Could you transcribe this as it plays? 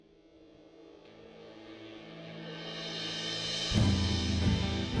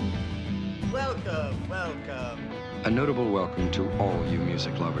Welcome. A notable welcome to all you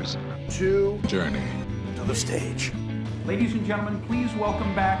music lovers. To Journey to the stage. Ladies and gentlemen, please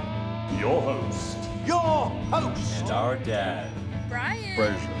welcome back your host, and our dad, Brian.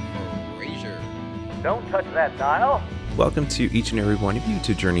 Fraser. Don't touch that dial. Welcome to each and every one of you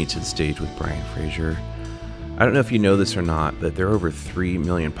to Journey to the Stage with Brian Fraser. I don't know if you know this or not, but there are over 3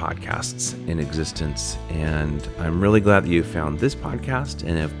 million podcasts in existence, and I'm really glad that you found this podcast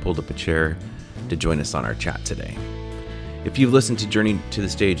and have pulled up a chair to join us on our chat today. If you've listened to Journey to the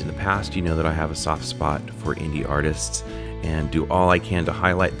Stage in the past, you know that I have a soft spot for indie artists and do all I can to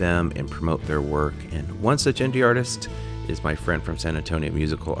highlight them and promote their work. And one such indie artist is my friend from San Antonio,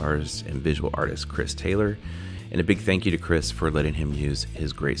 musical artist and visual artist Chris Taylor. And a big thank you to Chris for letting him use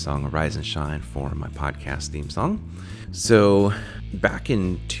his great song Arise and Shine for my podcast theme song. So back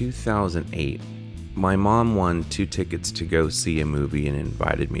in 2008, my mom won 2 tickets to go see a movie and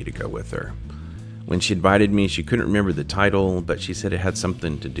invited me to go with her. When she invited me, she couldn't remember the title, but she said it had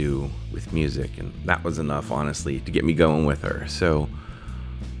something to do with music, and that was enough, honestly, to get me going with her. So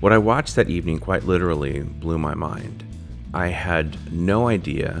what I watched that evening quite literally blew my mind. I had no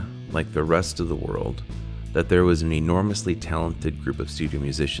idea, like the rest of the world, that there was an enormously talented group of studio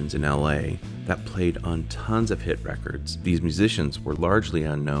musicians in LA that played on tons of hit records. These musicians were largely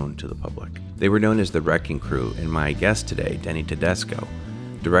unknown to the public. They were known as the Wrecking Crew, and my guest today, Denny Tedesco,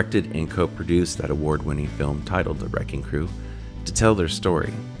 directed and co-produced that award-winning film titled The Wrecking Crew to tell their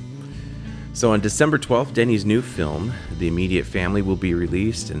story. So on December 12th, Denny's new film, The Immediate Family, will be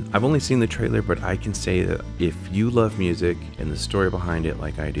released, and I've only seen the trailer, but I can say that if you love music and the story behind it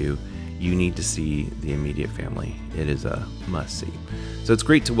like I do, you need to see The Immediate Family. It is a must-see. So it's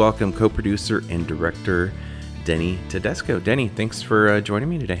great to welcome co-producer and director Denny Tedesco. Denny, thanks for joining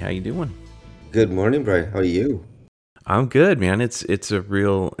me today. How you doing? Good morning, Brian. How are you? I'm good, man. It's a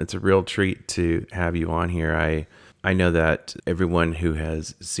real treat to have you on here. I know that everyone who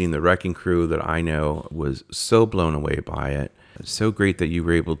has seen The Wrecking Crew that I know was so blown away by it. It's so great that you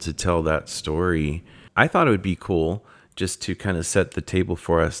were able to tell that story. I thought it would be cool just to kind of set the table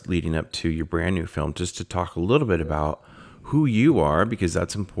for us leading up to your brand new film, just to talk a little bit about who you are, because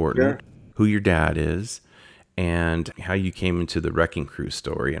that's important, who your dad is, and how you came into the Wrecking Crew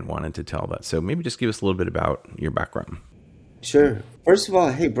story and wanted to tell that. So maybe just give us a little bit about your background. Sure. First of all,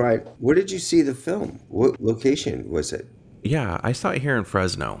 hey, Brian, where did you see the film? What location was it? Yeah, I saw it here in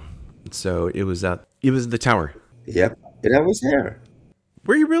Fresno. So it was the Tower. Yep. And I was there.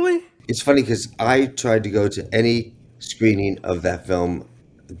 Were you really? It's funny because I tried to go to any screening of that film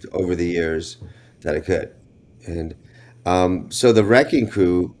over the years that I could. And so the Wrecking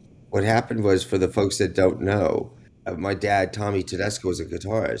Crew, what happened was, for the folks that don't know, my dad, Tommy Tedesco, was a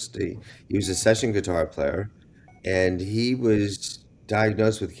guitarist. He was a session guitar player, and he was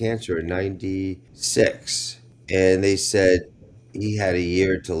diagnosed with cancer in 96. And they said he had a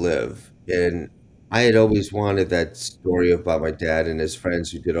year to live. And I had always wanted that story about my dad and his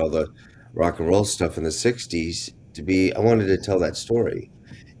friends who did all the rock and roll stuff in the 60s I wanted to tell that story.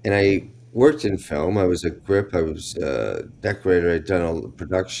 And I worked in film. I was a grip. I was a decorator. I'd done all the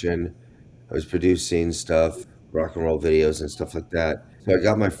production. I was producing stuff, rock and roll videos and stuff like that. So I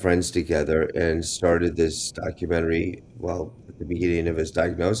got my friends together and started this documentary, well, at the beginning of his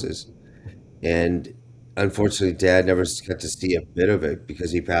diagnosis. And unfortunately, Dad never got to see a bit of it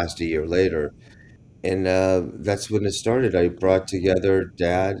because he passed a year later. And that's when it started. I brought together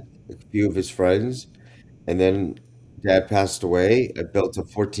Dad, a few of his friends, and then Dad passed away. I built a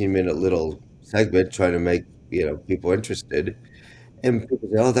 14-minute little segment trying to make, people interested. And people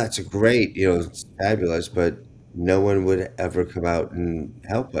say, oh, that's great, it's fabulous, but no one would ever come out and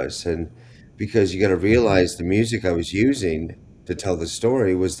help us. And because you got to realize the music I was using to tell the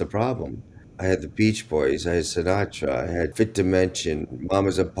story was the problem. I had the Beach Boys, I had Sinatra, I had Fifth Dimension,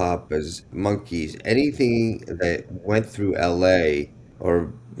 Mamas and Papas, Monkeys, anything that went through LA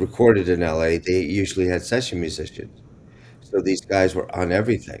or recorded in LA, they usually had session musicians. So these guys were on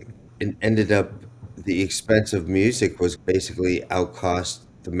everything, and ended up the expense of music was basically outcost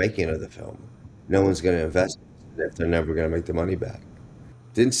the making of the film. No one's going to invest in it if they're never going to make the money back.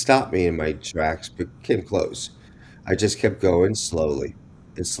 Didn't stop me in my tracks, but came close. I just kept going slowly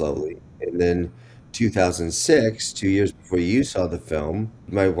and slowly. And then 2006, 2 years before you saw the film,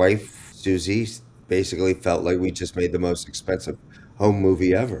 my wife, Susie, basically felt like we just made the most expensive home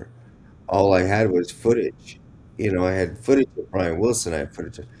movie ever. All I had was footage. I had footage of Brian Wilson. I had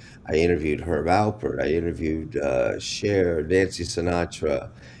footage. I interviewed Herb Alpert. I interviewed Cher, Nancy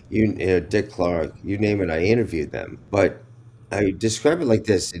Sinatra, Dick Clark. You name it, I interviewed them. But I describe it like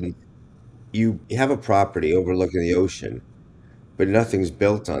this: and you have a property overlooking the ocean, but nothing's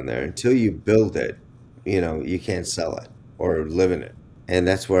built on there. Until you build it, you can't sell it or live in it. And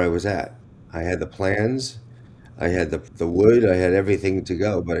that's where I was at. I had the plans, I had the wood, I had everything to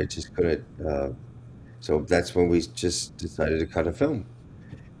go, but I just couldn't. So that's when we just decided to cut a film.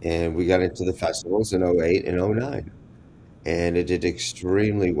 And we got into the festivals in '08 and '09. And it did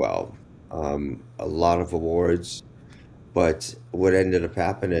extremely well. A lot of awards. But what ended up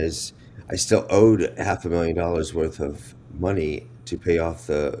happening is I still owed $500,000 worth of money to pay off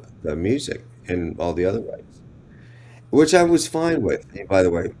the music and all the other rights, which I was fine with. And by the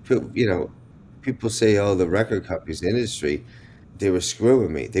way, people say, "Oh, the record companies, the industry, they were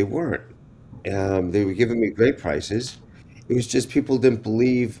screwing me." They weren't. They were giving me great prices. It was just people didn't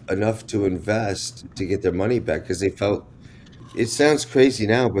believe enough to invest to get their money back because they felt it sounds crazy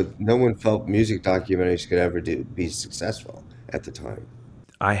now, but no one felt music documentaries could ever be successful at the time.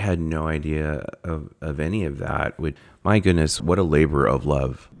 I had no idea of any of that. My goodness, what a labor of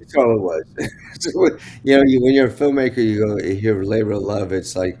love. That's all it was. So, when you're a filmmaker, you hear labor of love.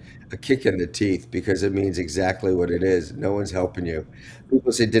 It's like a kick in the teeth because it means exactly what it is. No one's helping you.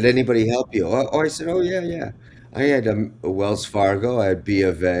 People say, "Did anybody help you?" I said, "Oh yeah, yeah. I had a Wells Fargo, I had B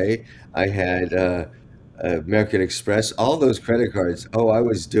of A, I had American Express, all those credit cards. Oh, I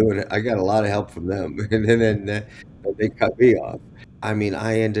was doing it. I got a lot of help from them, and then they cut me off. I mean,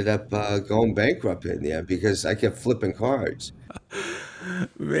 I ended up going bankrupt in the end because I kept flipping cards.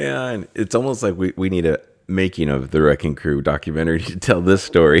 Man, it's almost like we need a making of the Wrecking Crew documentary to tell this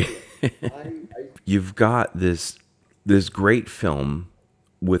story. You've got this great film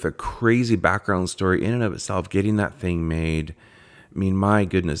with a crazy background story in and of itself, getting that thing made. I mean, my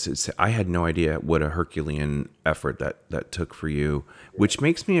goodness, I had no idea what a Herculean effort that took for you, which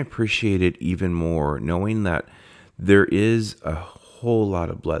makes me appreciate it even more, knowing that there is a whole lot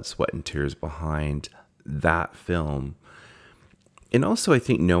of blood, sweat, and tears behind that film. And also, I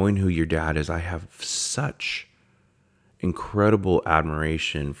think knowing who your dad is, I have such incredible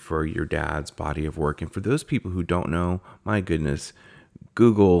admiration for your dad's body of work. And for those people who don't know, my goodness,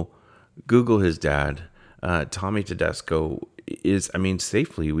 Google his dad. Tommy Tedesco is, I mean,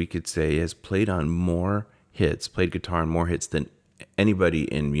 safely we could say, has played guitar on more hits than anybody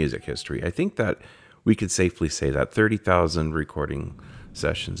in music history. I think that we could safely say that 30,000 recording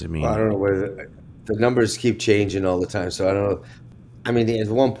sessions. I mean, Well, I don't know where the numbers keep changing all the time, so I don't know. I mean, at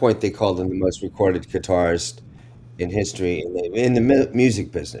one point they called him the most recorded guitarist in history in the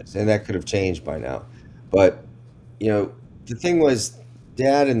music business, and that could have changed by now. But the thing was,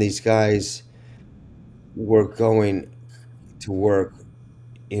 Dad and these guys were going to work,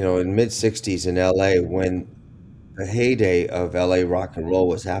 in mid '60s in LA when the heyday of LA rock and roll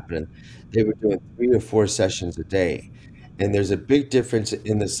was happening. They were doing 3 or 4 sessions a day, and there's a big difference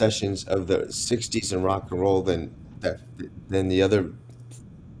in the sessions of the '60s in rock and roll than the other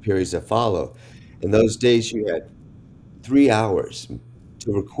periods that follow. In those days, you had 3 hours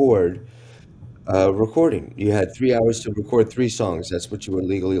to record recording. You had 3 hours to record 3 songs. That's what you were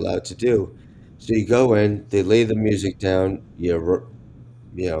legally allowed to do. So you go in, they lay the music down,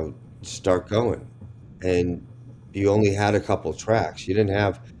 start going, and you only had a couple tracks. You didn't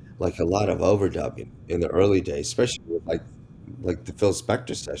have like a lot of overdubbing in the early days, especially with like the Phil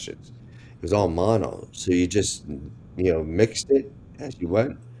Spector sessions. It was all mono, so you just mixed it as you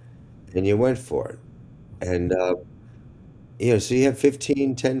went, and you went for it. And so you have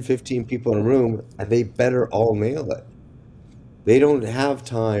 15 people in a room, and they better all nail it. They don't have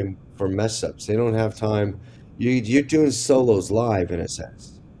time for mess ups. They don't have time. You're doing solos live in a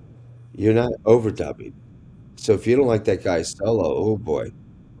sense. You're not overdubbing. So if you don't like that guy's solo, oh boy,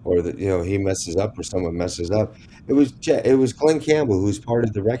 or he messes up or someone messes up. It was Glenn Campbell, who's part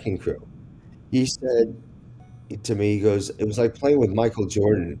of the Wrecking Crew. He said to me, he goes, it was like playing with Michael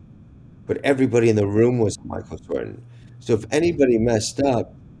Jordan, but everybody in the room was Michael Jordan. So if anybody messed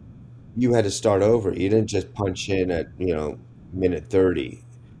up, you had to start over. You didn't just punch in at, minute 30.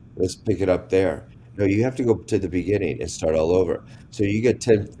 Let's pick it up there. No, you have to go to the beginning and start all over. So you get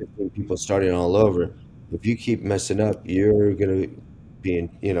 10, 15 people starting all over. If you keep messing up, you're going to be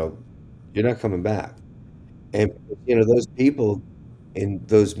you're not coming back. And, those people and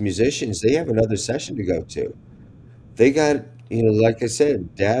those musicians, they have another session to go to. They got, like I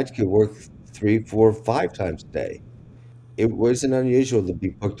said, Dad could work 3, 4, 5 times a day. It wasn't unusual to be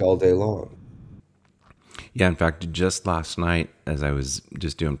booked all day long. yeah, in fact, just last night, as I was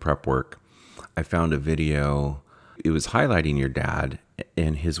just doing prep work, I found a video. It was highlighting your dad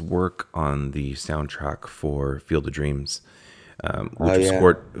and his work on the soundtrack for Field of Dreams, Oh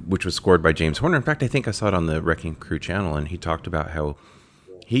yeah. which was scored by James Horner. In fact, I think I saw it on the Wrecking Crew channel, and he talked about how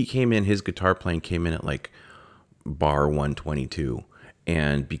he came in, his guitar playing came in at like bar 122.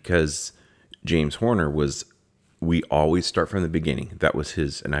 And because James Horner was, we always start from the beginning. That was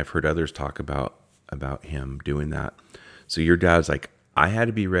his, and I've heard others talk about him doing that. So your dad's like, I had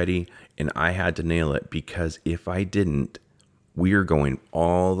to be ready and I had to nail it, because if I didn't, we are going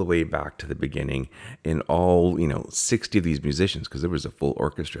all the way back to the beginning, and all 60 of these musicians, because there was a full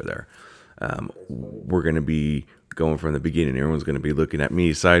orchestra there. We're going to be going from the beginning. Everyone's going to be looking at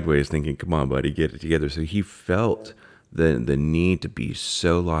me sideways, thinking, "Come on, buddy, get it together." So he felt the need to be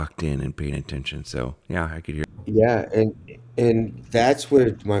so locked in and paying attention. So yeah, I could hear. Yeah, and that's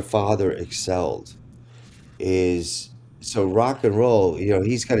where my father excelled. Is so rock and roll.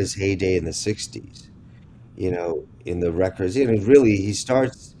 He's got his heyday in the '60s. In the records. Really,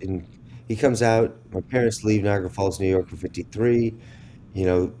 he comes out. My parents leave Niagara Falls, New York in '53.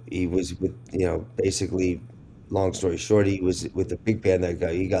 He was with, basically, long story short, he was with a big band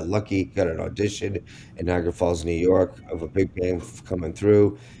he got lucky, got an audition in Niagara Falls, New York, of a big band coming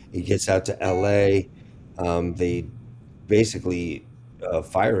through. He gets out to LA. They basically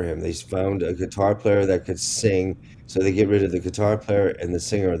fire him. They found a guitar player that could sing, so they get rid of the guitar player and the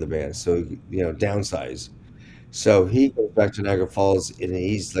singer of the band. So, downsize. So he goes back to Niagara Falls and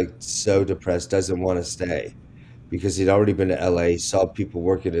he's like so depressed, doesn't want to stay because he'd already been to LA, saw people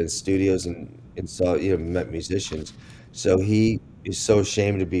working in studios and saw, met musicians. So he is so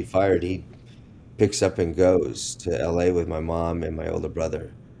ashamed to be fired. He picks up and goes to LA with my mom and my older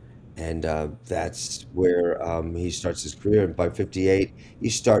brother. And that's where he starts his career. And by '58,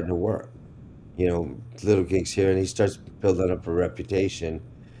 he's starting to work, little gigs here, and he starts building up a reputation.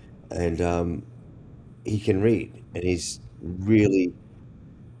 And he can read, and he's really.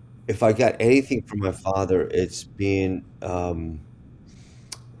 If I got anything from my father, it's being.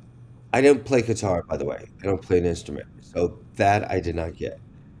 I don't play guitar, by the way. I don't play an instrument, so that I did not get.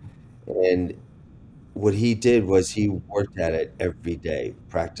 And what he did was he worked at it every day,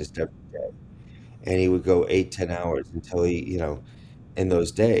 practiced every day, and he would go 8, 10 hours until in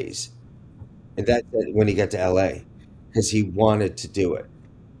those days. And that's when he got to LA, because he wanted to do it.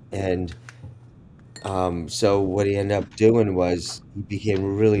 And so what he ended up doing was he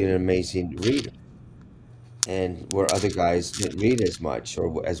became really an amazing reader, and where other guys didn't read as much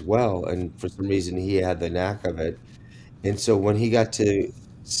or as well, and for some reason he had the knack of it. And so when he got to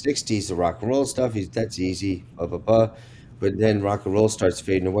 '60s, the rock and roll stuff, that's easy, blah blah blah. But then rock and roll starts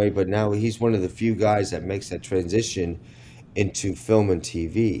fading away. But now he's one of the few guys that makes that transition into film and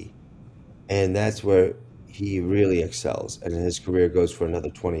TV, and that's where he really excels, and his career goes for another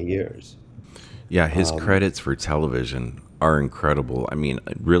 20 years. Yeah, his credits for television are incredible. I mean,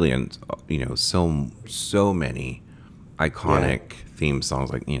 really, and so many Yeah, iconic theme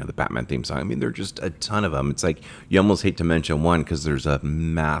songs, like the Batman theme song. I mean, there are just a ton of them. It's like you almost hate to mention one because there's a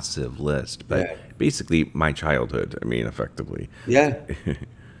massive list. But yeah, basically, my childhood. I mean, effectively. yeah.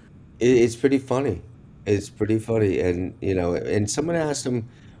 It's pretty funny. It's pretty funny. And, and someone asked him,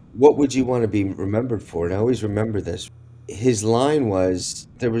 what would you want to be remembered for? And I always remember this. His line was,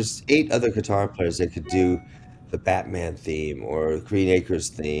 there was 8 other guitar players that could do the Batman theme or Green Acres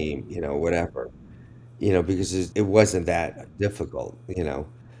theme, whatever, because it wasn't that difficult.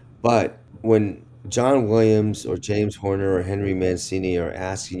 But when John Williams or James Horner or Henry Mancini are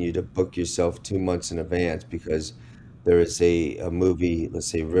asking you to book yourself 2 months in advance because there is a movie, let's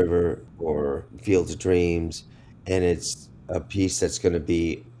say River or Field of Dreams, and it's a piece that's going to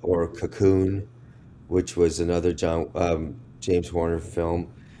be, or Cocoon, which was another James Horner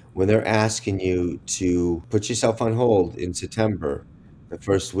film, when they're asking you to put yourself on hold in September, the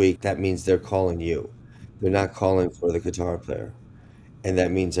first week, that means they're calling you. They're not calling for the guitar player, and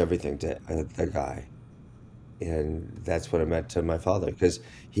that means everything to the guy. And that's what I meant to my father, because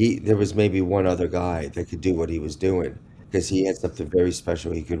there was maybe one other guy that could do what he was doing, because he had something very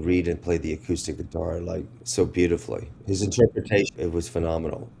special. He could read and play the acoustic guitar like so beautifully. His interpretation, it was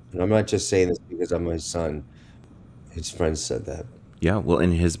phenomenal. And I'm not just saying this because I'm my son. His friends said that. Yeah, well,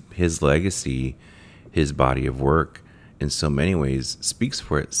 and his legacy, his body of work, in so many ways speaks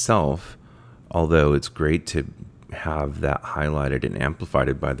for itself. Although it's great to have that highlighted and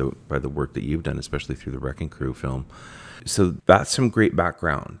amplified by the work that you've done, especially through the Wrecking Crew film. So that's some great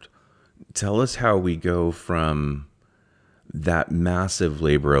background. Tell us how we go from that massive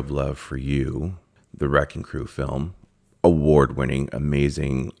labor of love for you, the Wrecking Crew film, award-winning,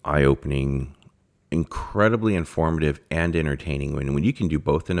 amazing, eye-opening, incredibly informative and entertaining. When you can do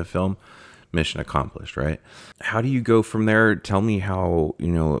both in a film, mission accomplished, right? How do you go from there? Tell me how,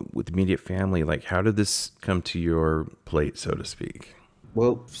 with immediate family, like how did this come to your plate, so to speak?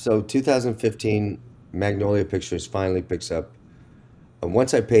 Well, so 2015, Magnolia Pictures finally picks up And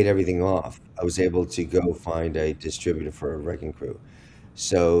once I paid everything off, I was able to go find a distributor for a Wrecking Crew.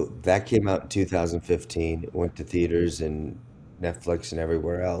 So that came out in 2015. It went to theaters and Netflix and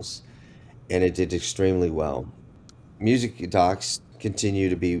everywhere else, and it did extremely well. Music docs continue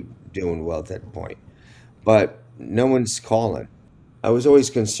to be doing well at that point, but no one's calling. I was always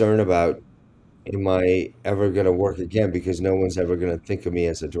concerned about, am I ever going to work again, because no one's ever going to think of me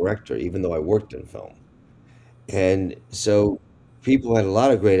as a director, even though I worked in film. And so people had a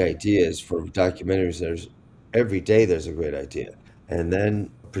lot of great ideas for documentaries. Every day there's a great idea. And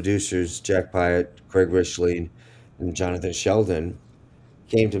then producers Jack Pyatt, Craig Richling, and Jonathan Sheldon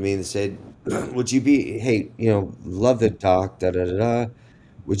came to me and said, "Would you be, hey, love the doc, da da da da.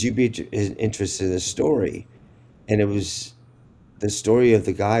 Would you be interested in this story?" And it was the story of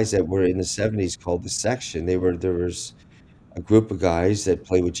the guys that were in the '70s called the Section. There was a group of guys that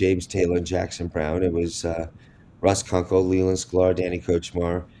played with James Taylor and Jackson Brown. It was Russ Kunkel, Leland Sklar, Danny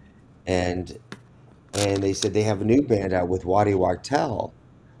Kochmar, and they said they have a new band out with Waddy Wachtel,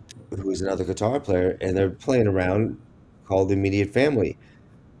 who is another guitar player, and they're playing around, called the Immediate Family.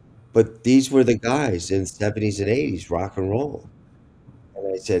 But these were the guys in the '70s and '80s, rock and roll.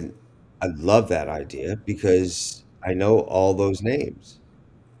 And I said, I love that idea because I know all those names.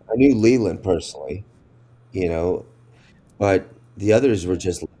 I knew Leland personally, you know, but the others were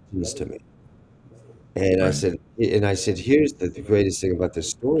just legends to me. And Right. I said, here's the greatest thing about the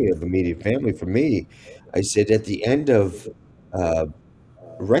story of Immediate Family for me. I said, at the end of uh,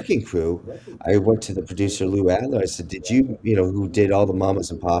 Wrecking Crew, I went to the producer Lou Adler. I said, "Did you, who did all the Mamas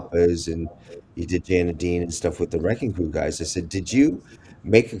and Papas, and you did Jan and Dean and stuff with the Wrecking Crew guys?" I said, "Did you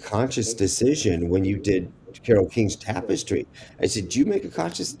make a conscious decision when you did Carole King's Tapestry?" I said, "Did you make a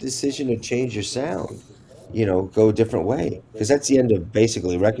conscious decision to change your sound? Go a different way?" Because that's the end of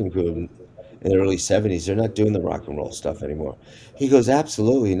basically Wrecking Crew in the early '70s. They're not doing the rock and roll stuff anymore. He goes,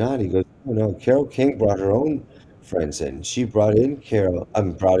 "Absolutely not." He goes, "Oh no, Carole King brought her own friends in. She brought in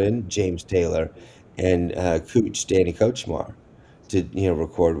James Taylor and Danny Kochmar to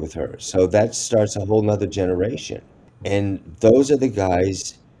record with her. So that starts a whole nother generation. And those are the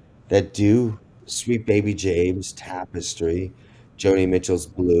guys that do Sweet Baby James, Tapestry, Joni Mitchell's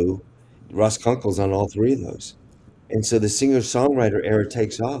Blue. Russ Kunkel's on all three of those. And so the singer-songwriter era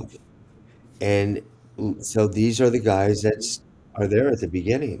takes off. And so these are the guys that are there at the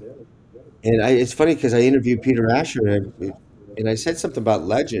beginning. And it's funny because I interviewed Peter Asher, and I said something about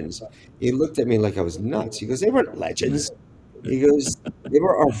legends. He looked at me like I was nuts. He goes, "They weren't legends." He goes, "They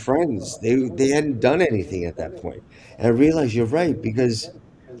were our friends. They hadn't done anything at that point." And I realized you're right, because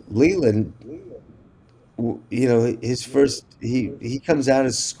Leland, his first he comes out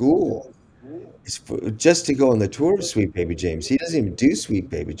of school just to go on the tour of Sweet Baby James. He doesn't even do Sweet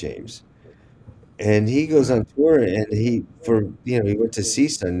Baby James. And he goes on tour, and he went to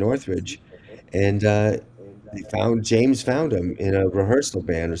CISA in Northridge, and James found him in a rehearsal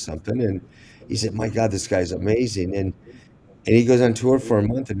band or something, and he said, "My God, this guy's amazing." And he goes on tour for a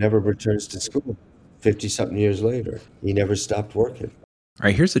month and never returns to school. 50-something years later, he never stopped working. All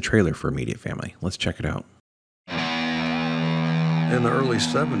right, here's the trailer for Immediate Family. Let's check it out. In the early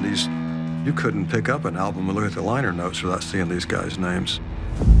 70s, you couldn't pick up an album and look at the liner notes without seeing these guys' names.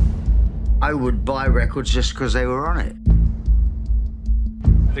 I would buy records just because they were on it.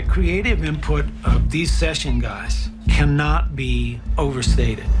 The creative input of these session guys cannot be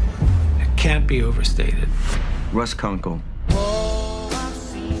overstated. It can't be overstated. Russ Kunkel.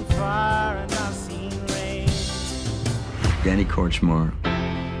 Danny Kochmar.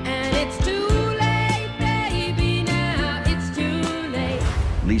 And it's too late, baby, now it's too late.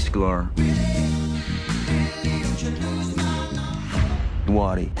 Lee Sklar.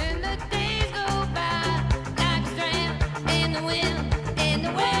 Waddy. And the days go by like strand in the wind, in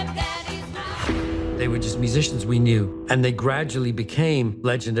the web that is lost. They were just musicians we knew, and they gradually became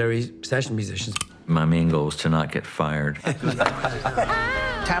legendary session musicians. My main goal was to not get fired.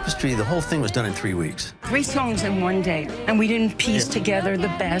 Tapestry, the whole thing was done in 3 weeks. 3 songs in one day, and we didn't piece together the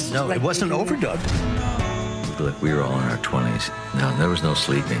best. No, it wasn't overdubbed. Look, we were all in our 20s. No, there was no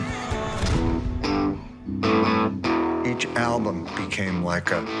sleeping. Each album became like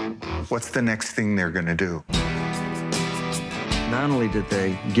what's the next thing they're gonna do? Not only did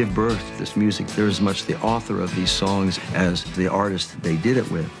they give birth to this music, they're as much the author of these songs as the artist they did it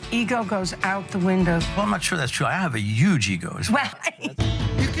with. Ego goes out the window. Well, I'm not sure that's true. I have a huge ego. Well,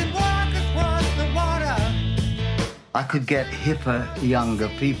 You can walk across the water. I could get hipper, younger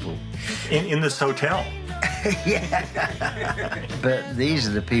people. In this hotel. Yeah. But these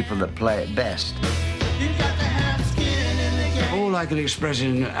are the people that play it best. You got to have skin in the game. All all I can express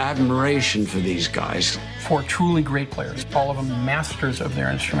is admiration for these guys. Four truly great players, all of them masters of their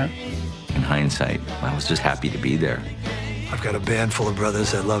instrument. In hindsight, I was just happy to be there. I've got a band full of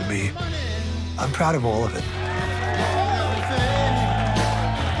brothers that love me. I'm proud of all of it.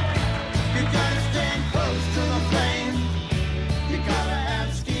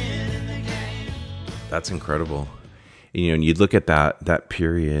 That's incredible. You know, and you look at that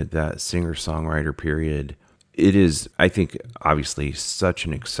period, that singer-songwriter period, it is, I think, obviously such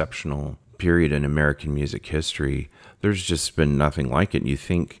an exceptional period in American music history. There's just been nothing like it. And you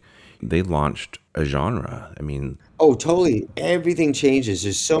think they launched a genre. I mean, Oh, totally. Everything changes.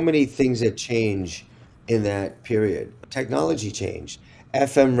 There's so many things that change in that period. Technology changed.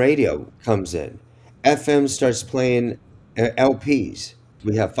 FM radio comes in. FM starts playing LPs.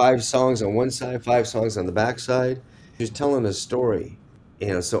 We have 5 songs on one side, 5 songs on the back side. Just telling a story.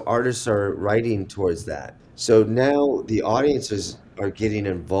 So artists are writing towards that. So now the audiences are getting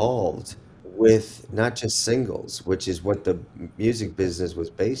involved with not just singles, which is what the music business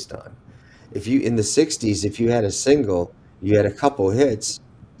was based on. If you in the 60s, if you had a single, you had a couple hits,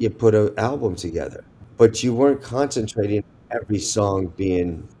 you put an album together. But you weren't concentrating on every song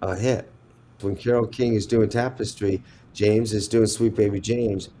being a hit. When Carole King is doing Tapestry, James is doing Sweet Baby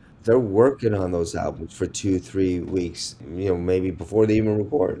James, they're working on those albums for 2, 3 weeks, maybe before they even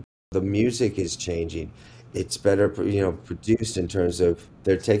record. The music is changing. It's better, produced in terms of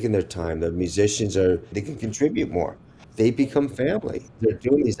they're taking their time. The musicians they can contribute more. They become family. They're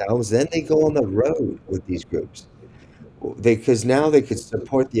doing these albums. Then they go on the road with these groups. Because now they could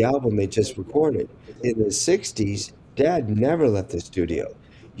support the album they just recorded. In the 60s, Dad never left the studio.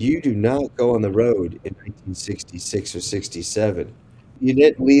 You do not go on the road in 1966 or 67. You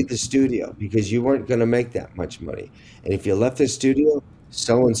didn't leave the studio because you weren't going to make that much money. And if you left the studio,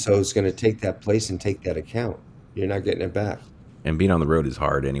 so-and-so is going to take that place and take that account. You're not getting it back. and being on the road is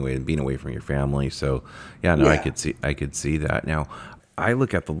hard anyway, and being away from your family. So yeah, no, Yeah. I could see that. Now, I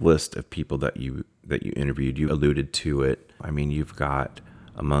look at the list of people that you interviewed. You alluded to it. I mean, you've got,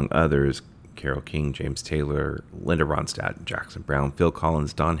 among others, Carole King, James Taylor, Linda Ronstadt, Jackson Browne, Phil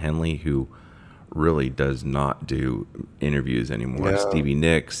Collins, Don Henley, who really does not do interviews anymore, No. Stevie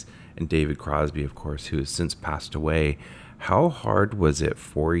Nicks, and David Crosby, of course, who has since passed away. How hard was it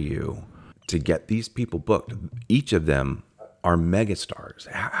for you to get these people booked? Each of them are megastars.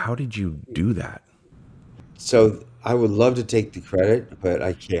 How did you do that? So I would love to take the credit, but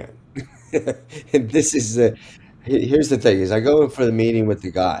I can't. And this is here's the thing: is I go in for the meeting with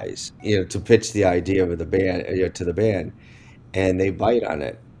the guys, to pitch the idea of the band, to the band, and they bite on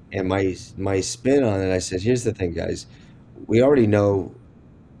it. And my spin on it, I said, here's the thing, guys: we already know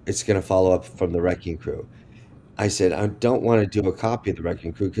it's going to follow up from the Wrecking Crew. I said, I don't want to do a copy of the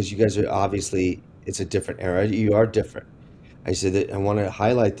Wrecking Crew because you guys are obviously, it's a different era. You are different. I said that I want to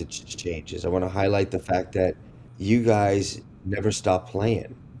highlight the changes. I want to highlight the fact that you guys never stopped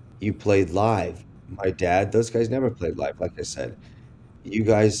playing. You played live. My dad, those guys never played live, like I said. You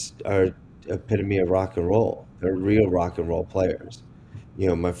guys are epitome of rock and roll. They're real rock and roll players.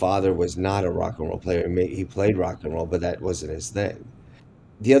 My father was not a rock and roll player. He played rock and roll, but that wasn't his thing.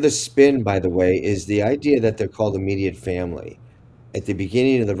 The other spin, by the way, is the idea that they're called immediate family. At the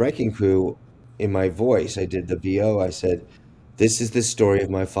beginning of the Wrecking Crew, in my voice, I did the VO. I said, this is the story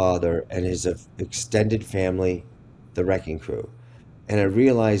of my father and his extended family, the Wrecking Crew. And I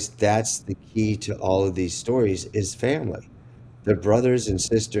realized that's the key to all of these stories is family. They're brothers and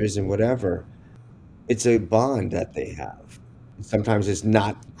sisters and whatever. It's a bond that they have. Sometimes it's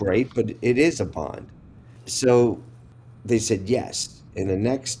not great, but it is a bond. So they said yes. And the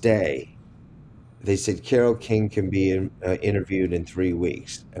next day, they said Carole King can be interviewed in 3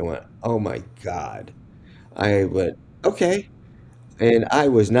 weeks. I went, oh my God. I went, okay. And I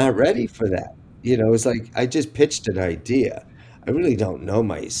was not ready for that. It's like I just pitched an idea. I really don't know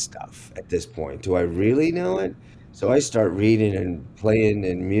my stuff at this point. Do I really know it? So I start reading and playing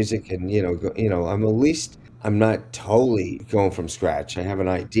and music, and I'm not totally going from scratch. I have an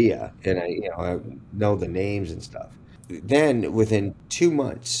idea, and I know the names and stuff. Then within 2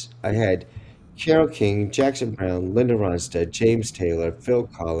 months, I had Carole King, Jackson Browne, Linda Ronstadt, James Taylor, Phil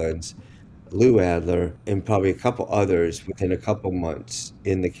Collins, Lou Adler, and probably a couple others within a couple months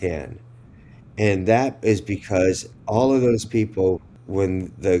in the can. And that is because all of those people,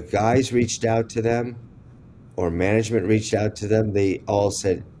 when the guys reached out to them or management reached out to them, they all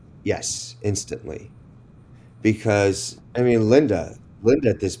said yes instantly. Because, I mean, Linda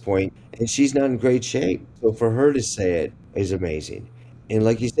at this point, and she's not in great shape. So for her to say it is amazing. And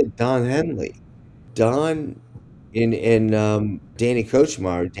like you said, Don Henley. Don and Danny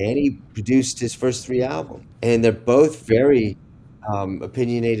Kochmar, Danny produced his first 3 albums. And they're both very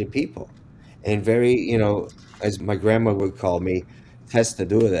opinionated people, and very, as my grandma would call me,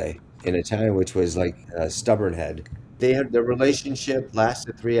 testadure in Italian, which was like a stubborn head. They had their relationship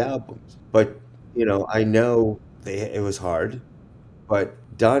lasted 3 albums, but I know it was hard. But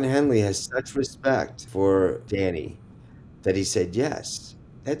Don Henley has such respect for Danny that he said yes.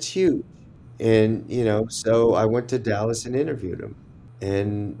 That's huge. And so I went to Dallas and interviewed him,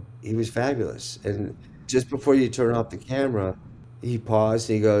 and he was fabulous. And just before you turn off the camera, he paused.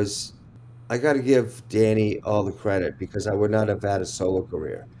 He goes, I got to give Danny all the credit because I would not have had a solo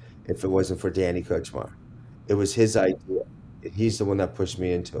career if it wasn't for Danny Kochmar. It was his idea. And he's the one that pushed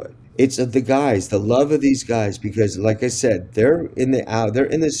me into it. It's of the guys, the love of these guys, because like I said, they're in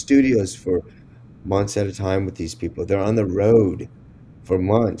the studios for months at a time with these people. They're on the road for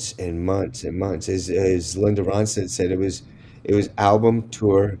months and months and months. As Linda Ronstadt said, it was album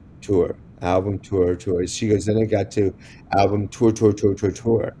tour tour, album tour tour. She goes, then I got to album tour tour tour tour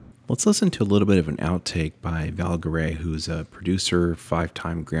tour. Let's listen to a little bit of an outtake by Val Garay, who's a producer,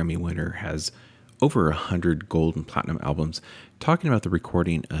 5-time Grammy winner, has over 100 gold and platinum albums, talking about the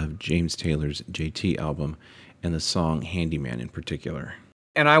recording of James Taylor's JT album and the song Handyman in particular.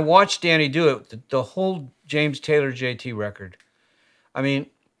 And I watched Danny do it, the whole James Taylor JT record. I mean,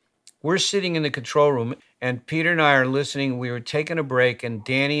 we're sitting in the control room, and Peter and I are listening. We were taking a break, and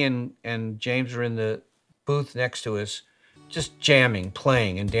Danny and James were in the booth next to us, just jamming,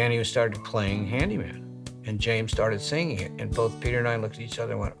 playing. And Danny started playing Handyman, and James started singing it. And both Peter and I looked at each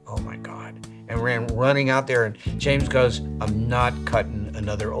other and went, oh my God, and ran running out there. And James goes, I'm not cutting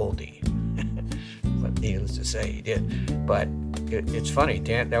another oldie. But needless to say, he did. But it's funny,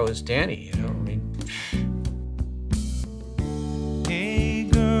 that was Danny, I mean. Hey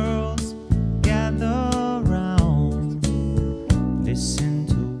girls, gather round, listen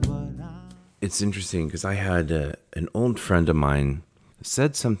to what I... It's interesting because I had an old friend of mine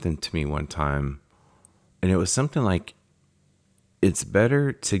said something to me one time, and it was something like, it's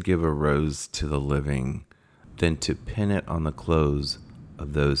better to give a rose to the living than to pin it on the clothes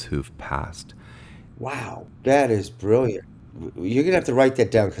of those who've passed. Wow, that is brilliant. You're going to have to write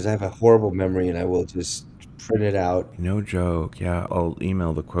that down because I have a horrible memory and I will just print it out. No joke. Yeah, I'll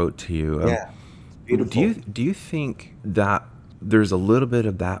email the quote to you. Yeah, beautiful. Do you think that there's a little bit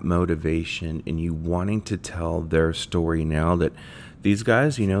of that motivation in you wanting to tell their story now that these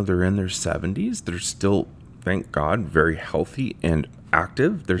guys, they're in their 70s, they're still, thank God, very healthy and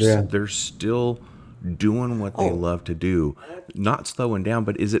active. They're still doing what they love to do, not slowing down.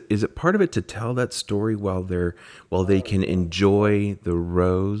 But is it part of it to tell that story while they can enjoy the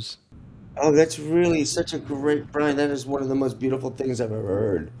rose? Oh, that's really such a great, Brian. That is one of the most beautiful things I've ever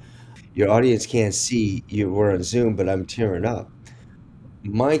heard. Your audience can't see you. We're on Zoom, but I'm tearing up.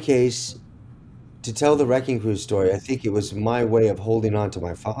 My case, to tell the Wrecking Crew story, I think it was my way of holding on to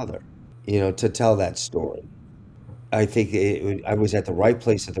my father, to tell that story. I think I was at the right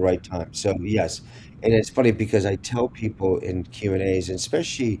place at the right time. So yes, and it's funny because I tell people in Q&As, and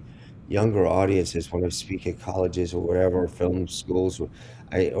especially younger audiences when I speak at colleges or wherever, film schools,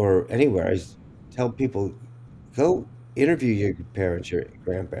 or anywhere, I tell people, go interview your parents, your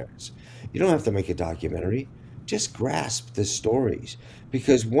grandparents. You don't have to make a documentary. Just grasp the stories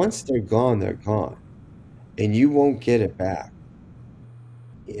because once they're gone, and you won't get it back.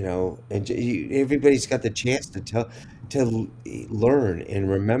 And everybody's got the chance to learn and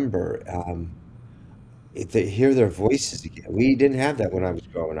remember, to hear their voices again. We didn't have that when I was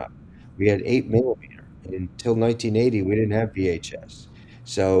growing up. We had 8 millimeter, and until 1980, we didn't have VHS.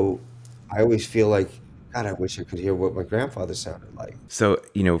 So I always feel like, God, I wish I could hear what my grandfather sounded like. So,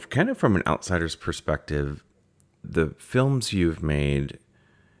 kind of from an outsider's perspective, the films you've made,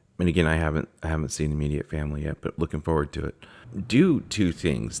 and again, I haven't seen Immediate Family yet, but looking forward to it, do two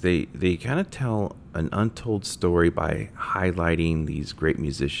things. They kind of tell an untold story by highlighting these great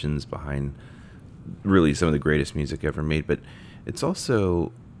musicians behind really some of the greatest music ever made, but it's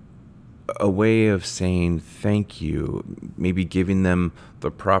also a way of saying thank you, maybe giving them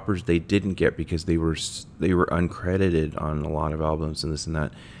the propers they didn't get because they were uncredited on a lot of albums and this and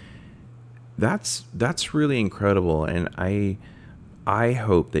that. That's really incredible, and I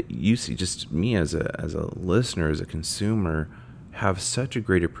hope that you see, just me as a listener, as a consumer, have such a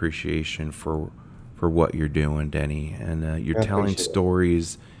great appreciation for what you're doing, Denny, and you're telling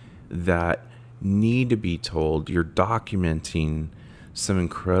stories that need to be told. You're documenting some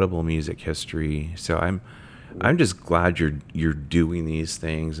incredible music history. So I'm just glad you're doing these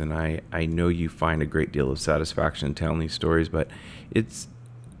things, and I know you find a great deal of satisfaction in telling these stories. But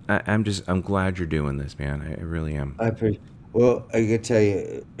I'm glad you're doing this, man. I really am. Well, I could tell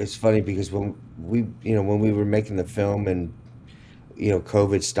you, it's funny because when we were making the film and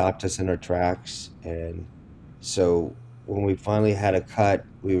COVID stopped us in our tracks, and so when we finally had a cut,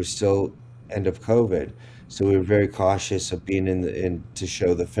 we were still end of COVID, so we were very cautious of being in to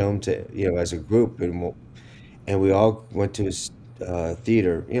show the film to as a group, and we all went to a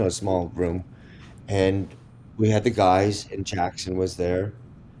theater, a small room, and we had the guys, and Jackson was there,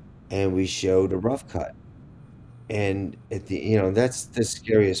 and we showed a rough cut. And at that's the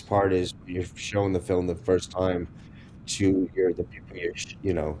scariest part is when you're showing the film the first time to the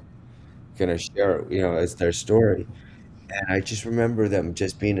people gonna share, as their story. And I just remember them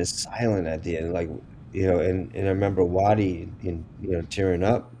just being as silent at the end, like, and I remember Waddy tearing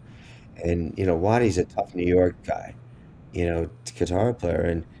up. And Waddy's a tough New York guy, guitar player,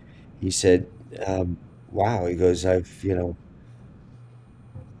 and he said, "Wow," he goes, I've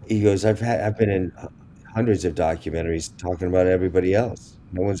been in hundreds of documentaries talking about everybody else.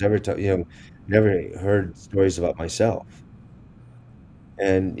 No one's ever never heard stories about myself."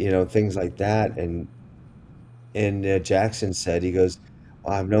 And things like that. And Jackson said, he goes,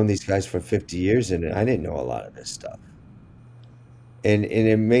 "Well, I've known these guys for 50 years, and I didn't know a lot of this stuff." And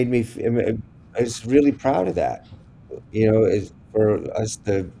it made me I was really proud of that. As for us,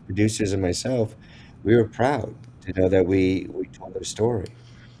 the producers and myself, we were proud to know that we told their story.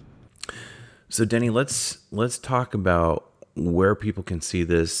 So Denny, let's talk about where people can see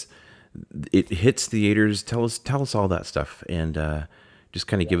this. It hits theaters. Tell us all that stuff, and just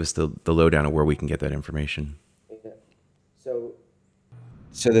kind of give us the lowdown of where we can get that information. So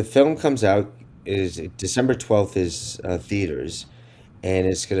So the film comes out is December 12th is theaters, and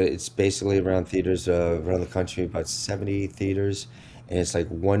it's basically around theaters around the country, about 70 theaters, and it's like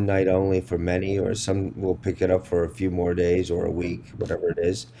one night only for many, or some will pick it up for a few more days or a week, whatever it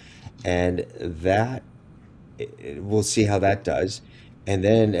is. And that we'll see how that does. And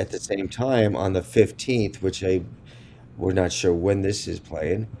then at the same time on the 15th, which we're not sure when this is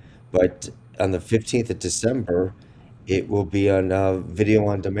playing, but on the 15th of December, it will be on video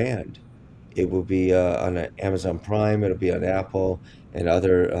on demand. It will be on Amazon Prime. It'll be on Apple and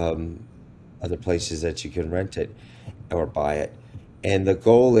other places that you can rent it or buy it. And the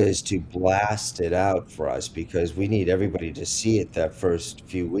goal is to blast it out for us because we need everybody to see it that first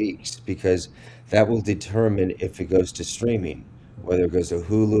few weeks because that will determine if it goes to streaming, whether it goes to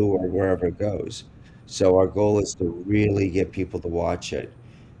Hulu or wherever it goes. So our goal is to really get people to watch it,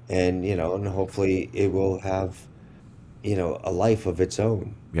 and hopefully it will have a life of its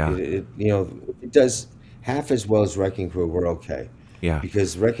own. Yeah. If it does half as well as Wrecking Crew, we're okay. Yeah.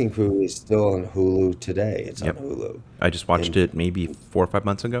 Because Wrecking Crew is still on Hulu today. It's Yep. on Hulu. I just watched And it maybe 4 or 5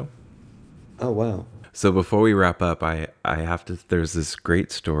 months ago. oh wow. So before we wrap up, I have to. There's this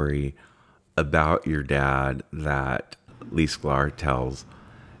great story about your dad that Lee Sklar tells,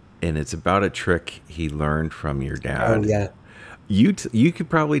 and it's about a trick he learned from your dad. Oh yeah. You could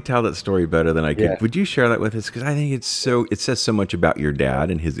probably tell that story better than I could. Yeah. Would you share that with us? Because I think it says so much about your dad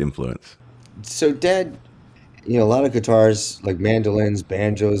and his influence. So Dad, a lot of guitars like mandolins,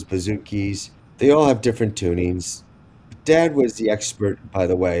 banjos, bouzouki, they all have different tunings. Dad was the expert, by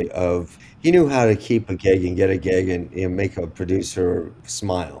the way, he knew how to keep a gig and get a gig and make a producer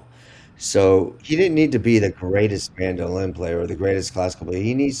smile. So he didn't need to be the greatest mandolin player or the greatest classical player.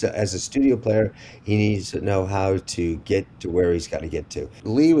 He needs to, as a studio player, he needs to know how to get to where he's got to get to.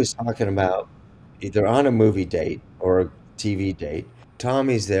 Lee was talking about either on a movie date or a TV date.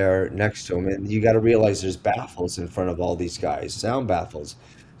 Tommy's there next to him, and you got to realize there's baffles in front of all these guys, sound baffles.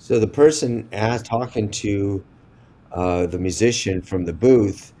 So the person talking to the musician from the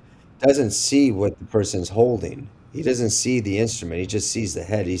booth doesn't see what the person's holding. He doesn't see the instrument. He just sees the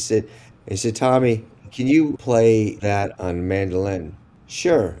head. He said, "Tommy, can you play that on mandolin?"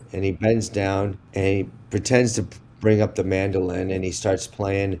 "Sure." And he bends down and he pretends to bring up the mandolin and he starts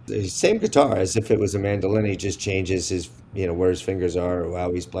playing the same guitar as if it was a mandolin. He just changes where his fingers are or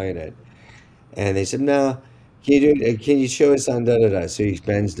how he's playing it. And they said, "No, can you show us on da da da?" So he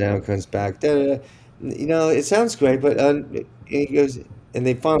bends down, comes back, da da da. It sounds great, but he goes, and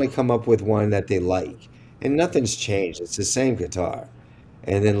they finally come up with one that they like, and nothing's changed. It's the same guitar.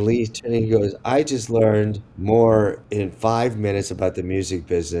 And then Lee Tenney goes, "I just learned more in 5 minutes about the music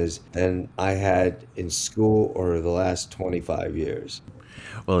business than I had in school or the last 25 years."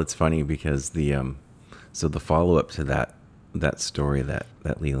 Well, it's funny because the follow up to that story that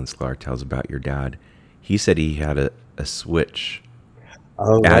Leland Sklar tells about your dad, he said he had a switch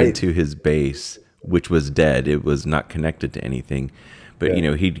Oh, added right. to his bass, which was dead. It was not connected to anything. But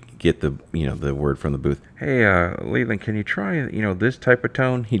Yeah. he'd get the word from the booth. "Hey, Leland, can you try this type of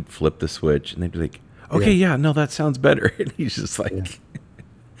tone?" He'd flip the switch, and they'd be like, "Okay, yeah, no, that sounds better." And he's just like,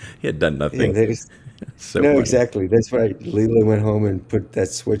 he had done Yeah, nothing. So no, funny. exactly. That's right. Leland went home and put that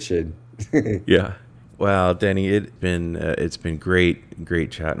switch in. Yeah. Wow, Denny, it's been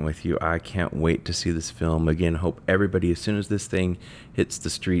great chatting with you. I can't wait to see this film again. Hope everybody, as soon as this thing hits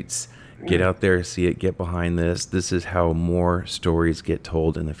the streets, get out there, see it, get behind this. This is how more stories get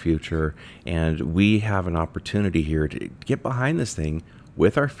told in the future, and we have an opportunity here to get behind this thing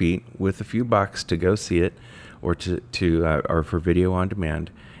with our feet, with a few bucks to go see it, or or for video on demand,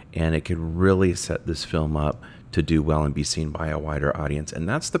 and it could really set this film up to do well and be seen by a wider audience. And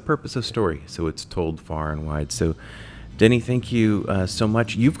that's the purpose of story. So it's told far and wide. So Denny, thank you so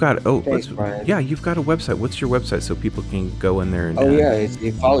much. You've got, Thanks, Brian. yeah, you've got a website. What's your website so people can go in there and... Please,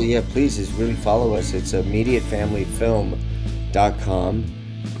 really follow us. It's immediatefamilyfilm.com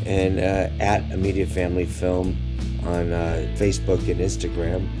and at immediatefamilyfilm on Facebook and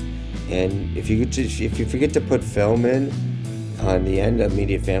Instagram. And if you forget to put film in on the end of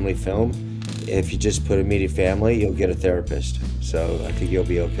Immediate Family Film, if you just put Immediate Family, you'll get a therapist. So I think you'll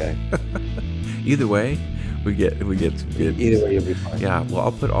be okay. Either way, we get some good. Either way, you'll be fine. Yeah, well,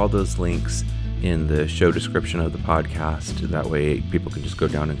 I'll put all those links in the show description of the podcast. That way, people can just go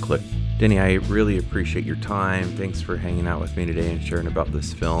down and click. Denny, I really appreciate your time. Thanks for hanging out with me today and sharing about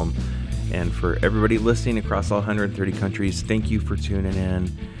this film. And for everybody listening across all 130 countries, thank you for tuning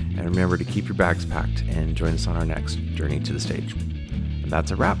in. And remember to keep your bags packed and join us on our next Journey to the Stage. And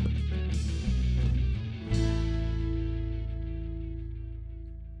that's a wrap.